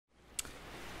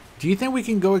Do you think we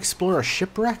can go explore a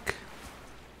shipwreck?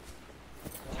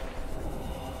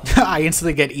 I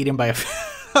instantly get eaten by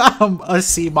a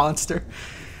sea monster.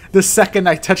 The second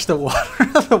I touch the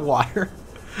water.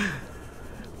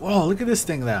 Whoa, look at this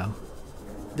thing though.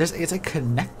 It's like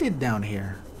connected down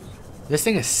here. This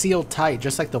thing is sealed tight,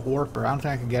 just like the warper. I don't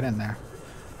think I can get in there.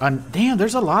 Damn,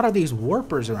 there's a lot of these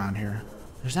warpers around here.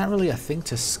 There's not really a thing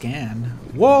to scan.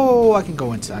 Whoa, I can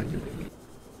go inside.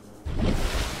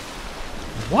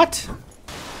 What?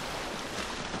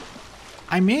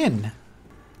 I'm in.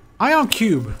 Ion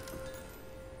cube.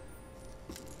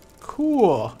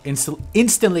 Cool.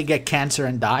 Instantly get cancer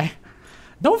and die.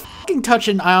 Don't fucking touch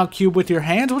an ion cube with your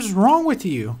hands. What's wrong with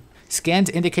you? Scans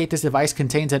indicate this device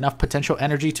contains enough potential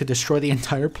energy to destroy the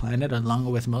entire planet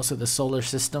along with most of the solar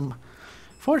system.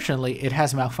 Fortunately, it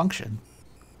has malfunctioned.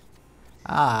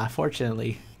 Ah,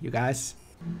 fortunately, you guys.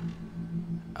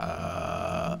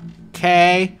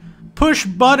 Okay. Push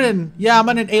button. Yeah, I'm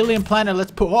on an alien planet.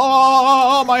 Let's put.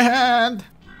 Oh, my hand.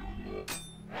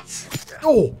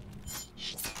 Oh.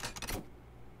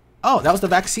 Oh, that was the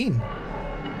vaccine.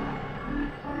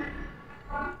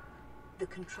 The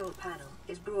control panel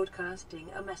is broadcasting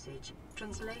a message.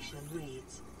 Translation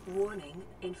reads, warning,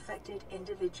 infected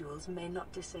individuals may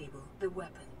not disable the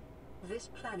weapon. This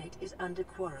planet is under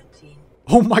quarantine.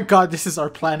 Oh my god, this is our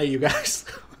planet, you guys.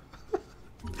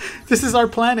 This is our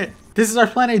planet. This is our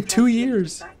planet in 2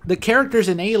 years. The character's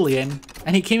an alien,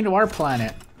 and he came to our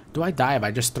planet. Do I die if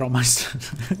I just throw my...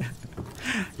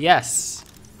 Yes.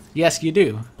 Yes, you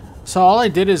do. So all I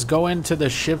did is go into the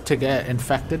ship to get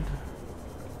infected.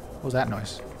 What was that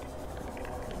noise?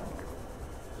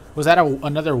 Was that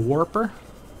another warper?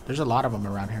 There's a lot of them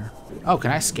around here. Oh,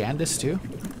 can I scan this too?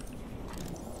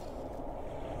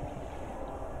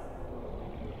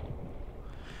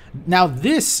 Now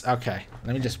this, okay,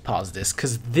 let me just pause this,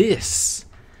 because this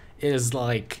is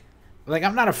like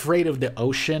I'm not afraid of the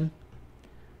ocean,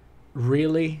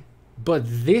 really, but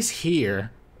this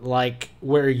here, like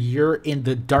where you're in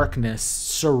the darkness,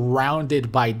 surrounded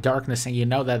by darkness, and you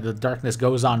know that the darkness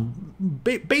goes on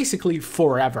basically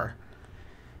forever.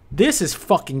 This is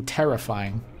fucking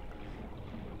terrifying,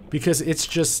 because it's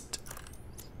just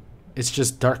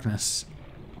darkness.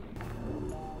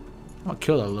 I'm gonna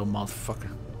kill that little motherfucker.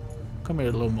 Come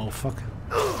here, little motherfucker.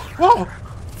 Whoa!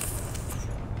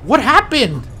 What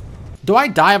happened? Do I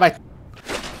die if I...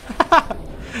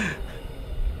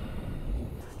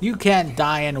 You can't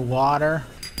die in water.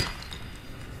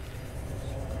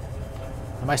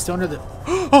 Am I still under the...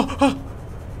 Oh!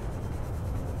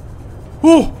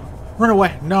 Oh! Run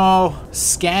away. No.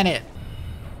 Scan it.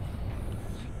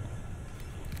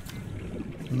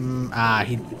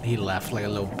 He left like a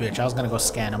little bitch. I was gonna go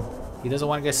scan him. He doesn't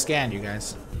want to get scanned, you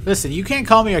guys. Listen, you can't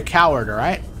call me a coward,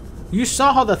 alright? You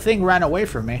saw how the thing ran away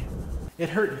from me. It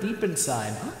hurt deep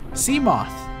inside. Sea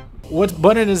moth. What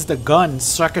button is the gun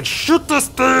so I can shoot this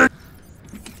thing?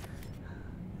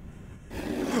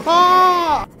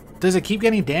 Ah! Does it keep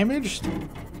getting damaged?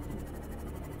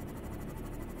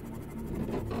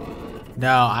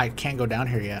 No, I can't go down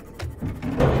here yet.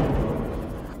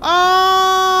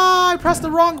 Ah! I pressed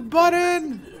the wrong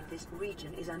button! This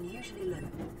region is unusually low.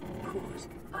 Cause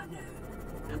unknown.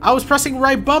 I was pressing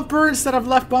right bumper instead of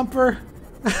left bumper.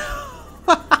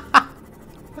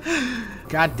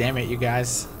 God damn it, you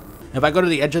guys. If I go to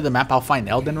the edge of the map, I'll find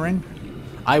Elden Ring.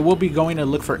 I will be going to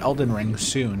look for Elden Ring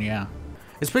soon, yeah.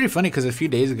 It's pretty funny because a few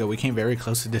days ago, we came very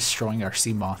close to destroying our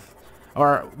sea moth.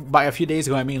 Or by a few days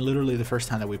ago, I mean literally the first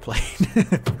time that we played.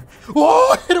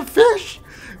 Oh, I hit a fish!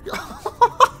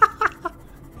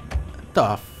 What the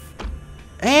f...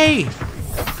 Hey!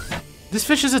 This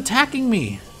fish is attacking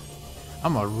me!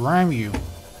 I'm gonna ram you.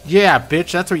 Yeah,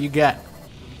 bitch, that's what you get.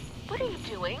 What are you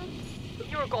doing?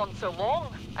 You were gone so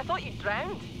long. I thought you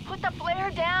drowned. Put the flare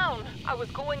down. I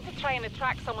was going to try and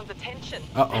attract someone's attention.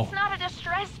 Uh-oh. It's not a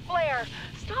distress flare.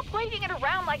 Stop waving it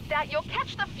around like that. You'll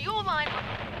catch the fuel line.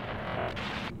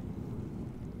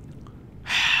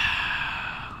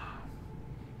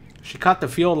 She caught the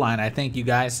fuel line, I think, you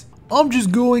guys. I'm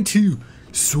just going to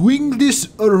swing this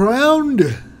around.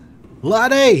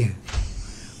 Latte.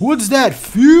 What's that,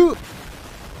 fuel?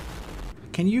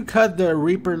 Can you cut the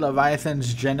Reaper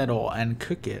Leviathan's genital and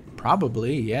cook it?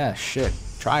 Probably, yeah, shit.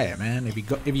 Try it, man. If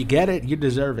you get it, you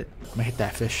deserve it. I'm gonna hit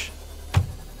that fish.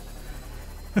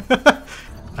 A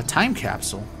time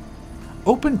capsule.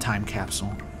 Open time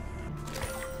capsule.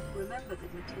 Remember the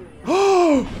material.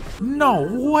 Oh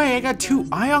no way! I got 2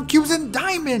 ion cubes and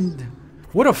diamond.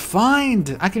 What a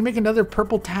find! I can make another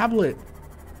purple tablet,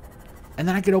 and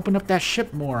then I could open up that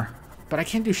ship more. But I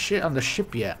can't do shit on the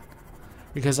ship yet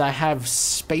because I have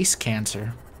space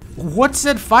cancer. What's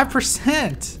at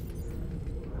 5%?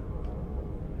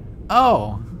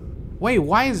 Oh. Wait,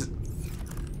 why is...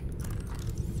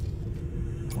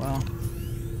 Well,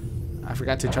 I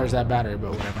forgot to charge that battery,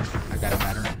 but whatever. I got a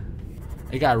battery.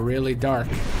 It got really dark.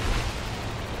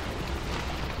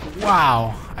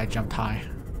 Wow. I jumped high.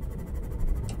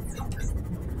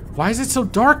 Why is it so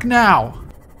dark now?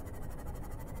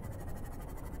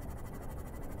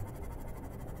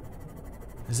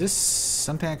 Is this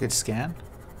something I could scan?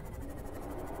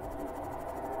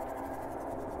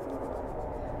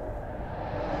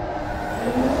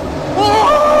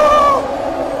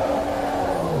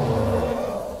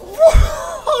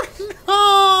 Oh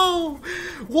no!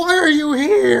 Why are you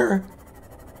here?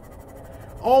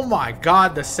 Oh my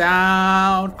god, the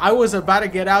sound. I was about to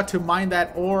get out to mine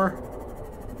that ore.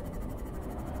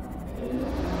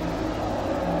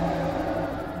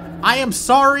 I am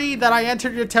sorry that I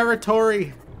entered your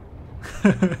territory.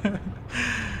 That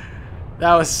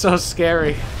was so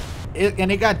scary.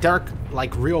 And it got dark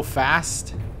like real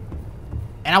fast.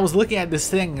 And I was looking at this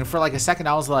thing and for like a second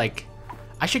I was like,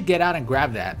 I should get out and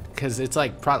grab that because it's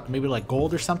like maybe like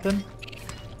gold or something.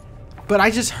 But I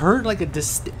just heard like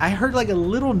I heard like a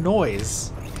little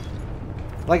noise.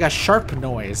 Like a sharp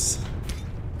noise.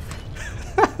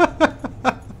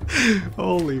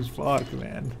 Holy fuck,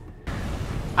 man.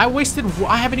 I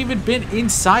haven't even been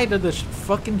inside of the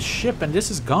fucking ship and this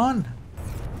is gone.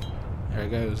 There it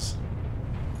goes.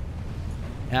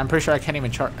 And I'm pretty sure I can't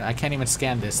even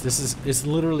scan this. It's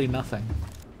literally nothing.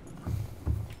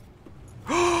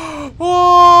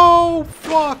 Oh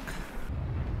fuck.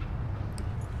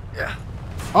 Yeah.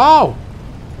 Oh!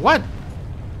 What?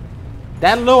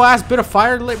 That little ass bit of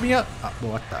fire lit me up?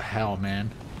 What the hell,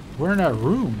 man? We're in a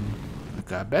room.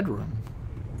 Like a bedroom.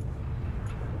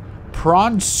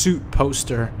 Prawn suit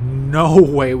poster. No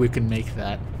way we can make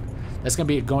that. That's gonna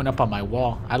be going up on my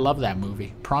wall. I love that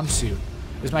movie. Prawn suit.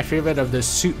 It's my favorite of the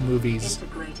suit movies.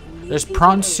 There's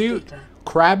prawn suit,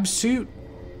 crab suit,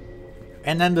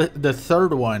 and then the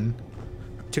third one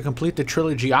to complete the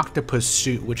trilogy, octopus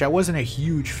suit, which I wasn't a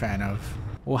huge fan of.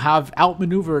 We'll have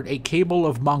outmaneuvered a cable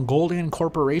of Mongolian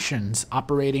corporations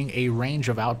operating a range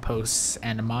of outposts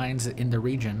and mines in the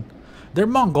region. They're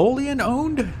Mongolian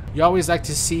owned? You always like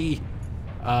to see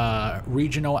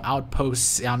regional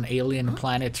outposts on alien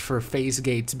planets for phase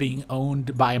gates being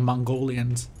owned by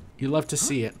Mongolians. You love to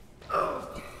see it.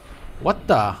 What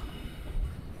the?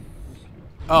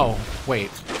 Oh,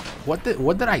 wait. What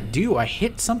did I do? I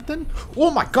hit something? Oh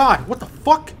my god, what the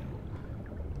fuck?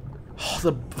 Oh,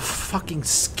 the fucking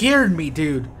scared me,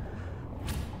 dude.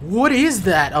 What is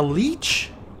that? A leech?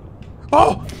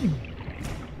 Oh!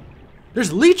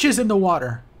 There's leeches in the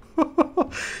water.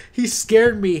 He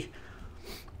scared me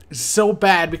so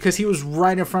bad because he was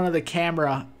right in front of the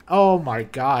camera. Oh my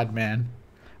god, man.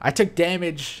 I took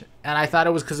damage and I thought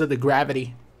it was because of the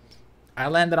gravity. I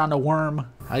landed on a worm.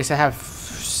 At least I have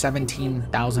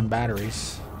 17,000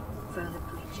 batteries. Further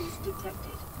breaches detected.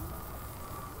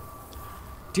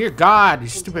 Dear God, you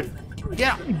stupid.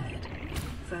 Get out.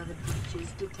 Further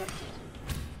breaches detected.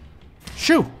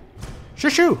 Shoo. Shoo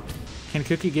shoo. Can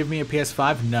Cookie give me a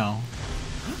PS5? No.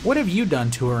 What have you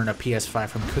done to her in a PS5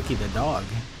 from Cookie the dog?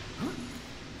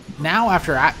 Now,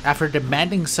 after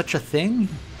demanding such a thing,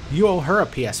 you owe her a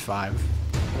PS5.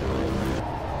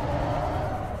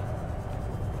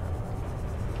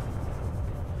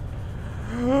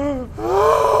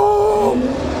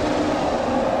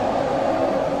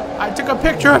 I took a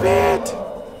picture of it!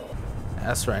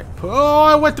 That's right. Oh,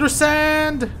 I went through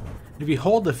sand! If you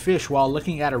hold the fish while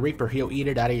looking at a reaper, he'll eat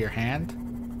it out of your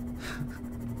hand.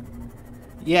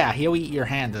 Yeah, he'll eat your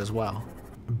hand as well.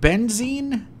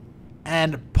 Benzene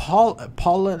and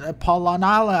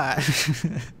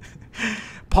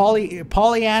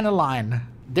polyaniline.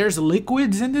 There's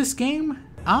liquids in this game?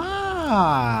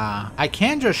 Ah, I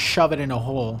can just shove it in a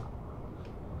hole.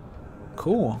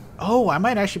 Cool. Oh, I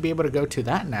might actually be able to go to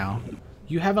that now.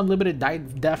 You have unlimited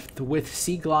dive depth with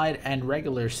Sea Glide and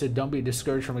regular, so don't be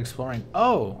discouraged from exploring.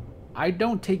 Oh, I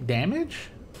don't take damage?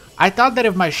 I thought that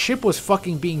if my ship was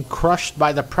fucking being crushed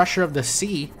by the pressure of the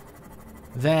sea,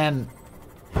 then...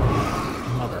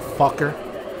 Motherfucker.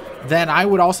 Then I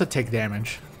would also take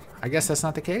damage. I guess that's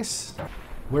not the case.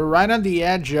 We're right on the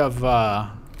edge of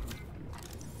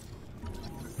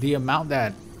the amount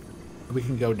that we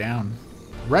can go down.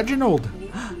 Reginald!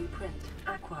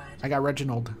 I got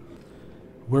Reginald.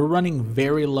 We're running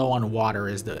very low on water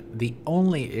is the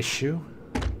only issue.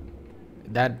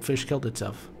 That fish killed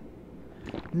itself.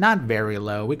 Not very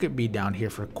low. We could be down here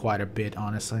for quite a bit,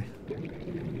 honestly.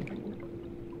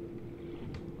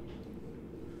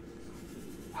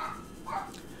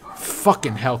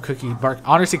 Fucking hell, Cookie bark.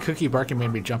 Honestly, Cookie barking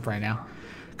made me jump right now.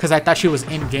 Because I thought she was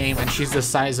in-game and she's the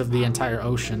size of the entire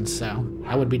ocean, so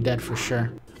I would be dead for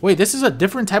sure. Wait, this is a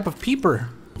different type of peeper.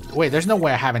 Wait, there's no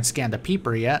way I haven't scanned a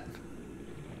peeper yet.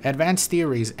 Advanced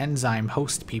Theories, Enzyme,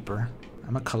 Host Peeper.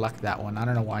 I'm gonna collect that one. I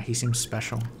don't know why. He seems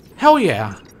special. Hell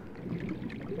yeah!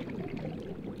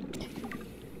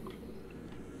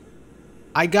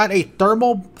 I got a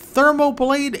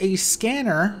thermoblade, a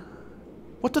scanner.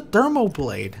 What the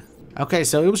thermoblade? Okay,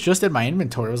 so it was just in my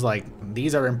inventory. It was like,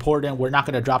 these are important. We're not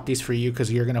gonna drop these for you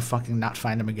because you're gonna fucking not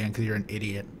find them again because you're an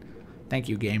idiot. Thank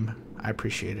you, game. I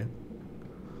appreciate it.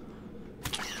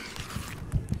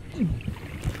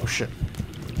 Oh shit.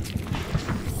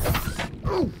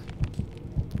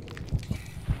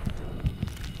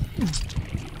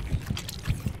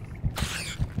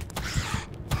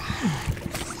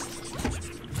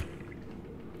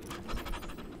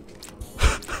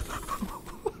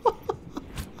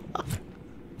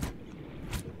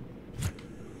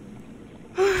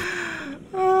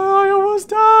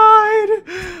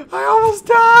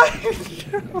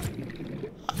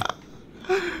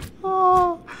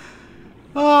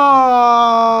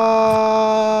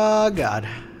 Oh, God.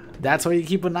 That's why you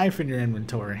keep a knife in your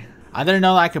inventory. I didn't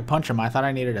know that I could punch him. I thought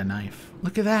I needed a knife.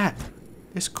 Look at that.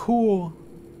 It's cool.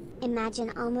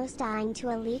 Imagine almost dying to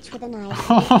a leech with a knife,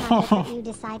 but you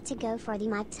decide to go for the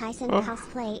Mike Tyson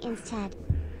cosplay instead.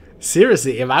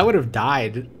 Seriously, if I would have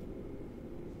died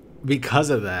because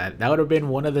of that, that would have been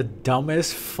one of the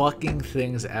dumbest fucking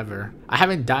things ever. I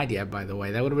haven't died yet, by the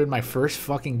way. That would have been my first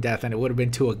fucking death, and it would have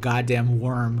been to a goddamn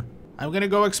worm. I'm gonna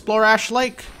go explore Ash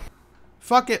Lake.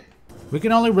 Fuck it. We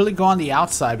can only really go on the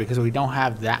outside because we don't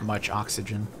have that much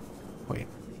oxygen. Wait.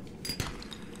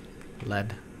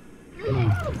 Lead.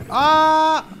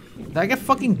 Did I get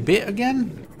fucking bit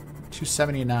again?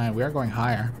 279. We are going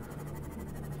higher.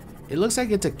 It looks like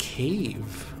it's a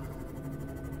cave.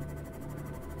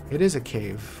 It is a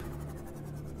cave.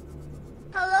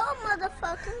 Hello,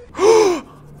 motherfucker.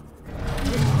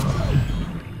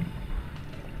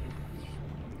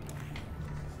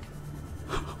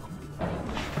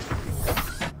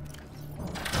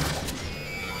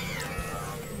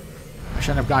 I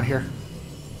shouldn't have gone here.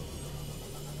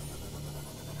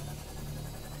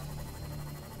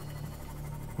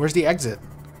 Where's the exit?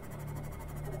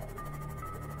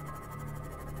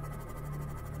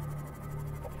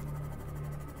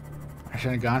 I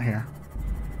shouldn't have gone here.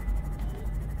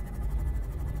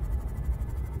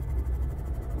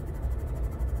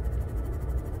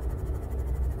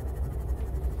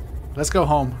 Let's go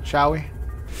home, shall we?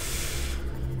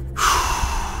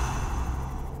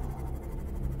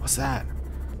 What's that?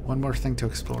 One more thing to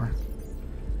explore.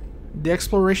 The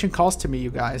exploration calls to me, you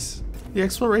guys. The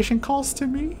exploration calls to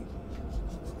me.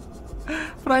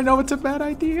 But I know it's a bad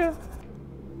idea.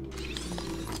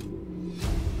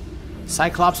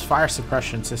 Cyclops fire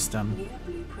suppression system. New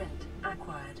blueprint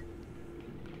acquired.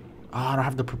 Oh, I don't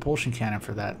have the propulsion cannon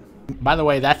for that. By the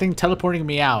way, that thing teleporting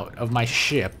me out of my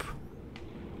ship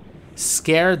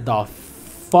scared the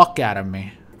fuck out of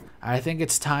me. I think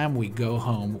it's time we go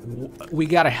home. We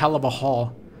got a hell of a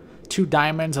haul. 2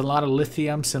 diamonds, a lot of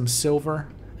lithium, some silver.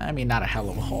 I mean, not a hell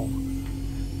of a haul.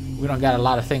 We don't got a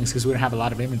lot of things because we don't have a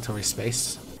lot of inventory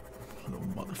space. Little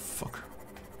motherfucker.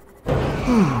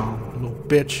 Little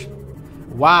bitch.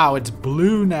 Wow, it's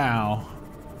blue now.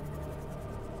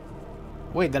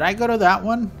 Wait, did I go to that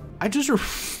one? I just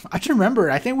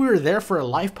remembered. I think we were there for a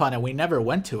life pod and we never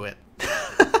went to it.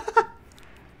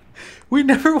 We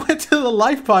never went to the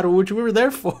life pod, which we were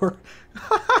there for.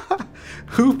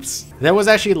 Oops. There was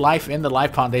actually life in the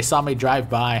life pod. They saw me drive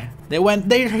by. They went,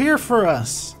 they're here for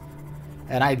us.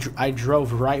 And I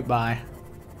drove right by.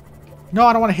 No,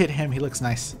 I don't want to hit him. He looks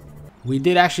nice. We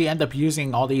did actually end up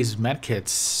using all these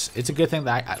medkits. It's a good thing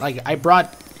that I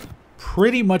brought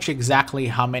pretty much exactly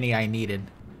how many I needed.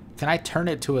 Can I turn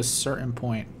it to a certain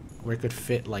point where it could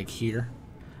fit like here?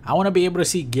 I want to be able to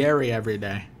see Gary every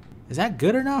day. Is that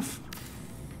good enough?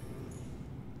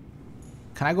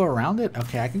 Can I go around it?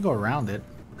 Okay, I can go around it.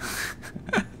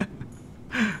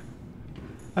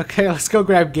 Okay, let's go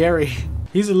grab Gary.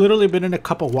 He's literally been in a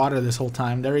cup of water this whole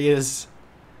time. There he is.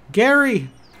 Gary!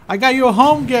 I got you a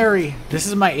home, Gary! This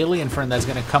is my alien friend that's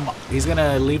gonna come. He's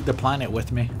gonna leave the planet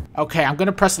with me. Okay, I'm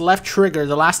gonna press the left trigger.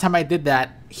 The last time I did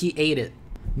that, he ate it.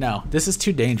 No, this is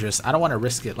too dangerous. I don't want to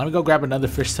risk it. Let me go grab another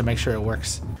fish to make sure it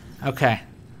works. Okay.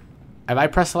 Have I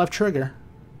pressed the left trigger?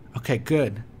 Okay,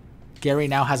 good. Gary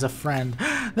now has a friend.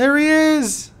 There he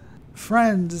is!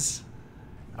 Friends.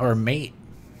 Or a mate.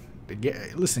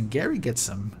 Listen, Gary gets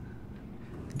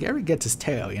his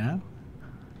tail, you know?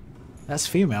 That's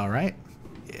female, right?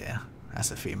 Yeah, that's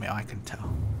a female. I can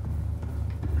tell.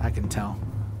 I can tell.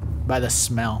 By the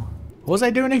smell. What was I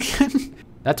doing again?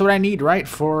 That's what I need, right,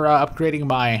 for upgrading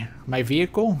my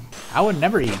vehicle? I would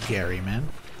never eat Gary, man.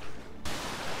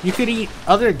 You could eat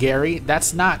other Gary.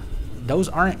 Those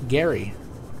aren't Gary.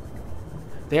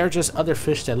 They are just other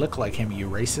fish that look like him, you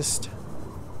racist.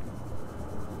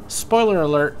 Spoiler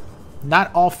alert,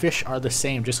 not all fish are the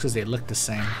same just because they look the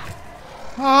same.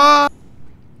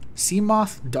 Sea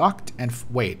moth docked and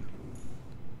wait.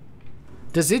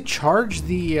 Does it charge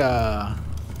the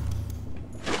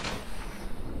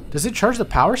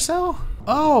power cell?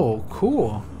 Oh,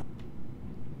 cool.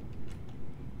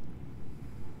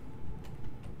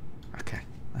 Okay,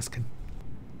 that's good.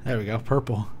 There we go,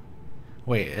 purple.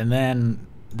 Wait, and then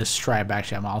the stripe,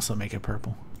 actually, I'm also making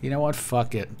purple. You know what?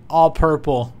 Fuck it. All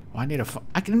purple. Oh,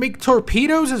 I can make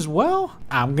torpedoes as well?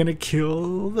 I'm gonna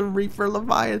kill the Reaper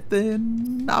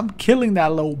Leviathan. I'm killing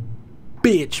that little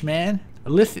bitch, man.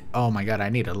 Oh my god, I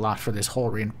need a lot for this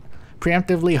whole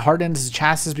preemptively hardens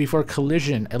chassis before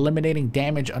collision, eliminating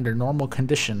damage under normal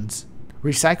conditions.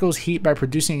 Recycles heat by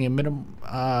producing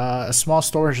a small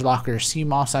storage locker. Sea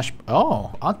moss /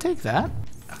 oh, I'll take that.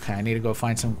 Okay, I need to go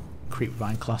find some creep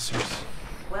vine clusters.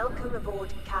 Welcome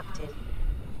aboard, Captain.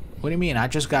 What do you mean? I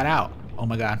just got out. Oh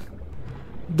my god.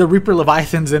 The Reaper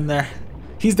Leviathan's in there.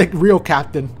 He's the real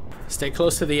captain. Stay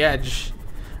close to the edge.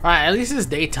 Alright, at least it's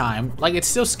daytime. Like, it's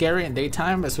still scary in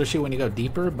daytime, especially when you go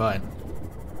deeper, but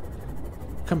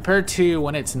compared to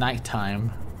when it's nighttime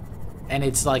and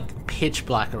it's like pitch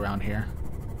black around here.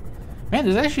 Man,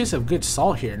 there's actually some good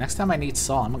salt here. Next time I need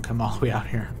salt, I'm gonna come all the way out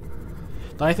here.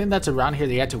 The only thing that's around here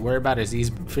that you have to worry about is these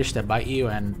fish that bite you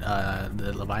and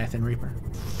the Leviathan Reaper.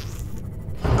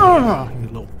 Oh, you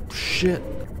little shit.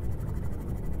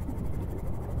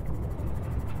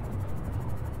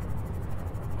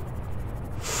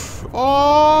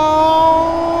 Oh!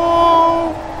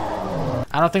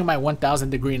 I don't think my 1,000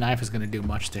 degree knife is gonna do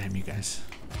much to him, you guys.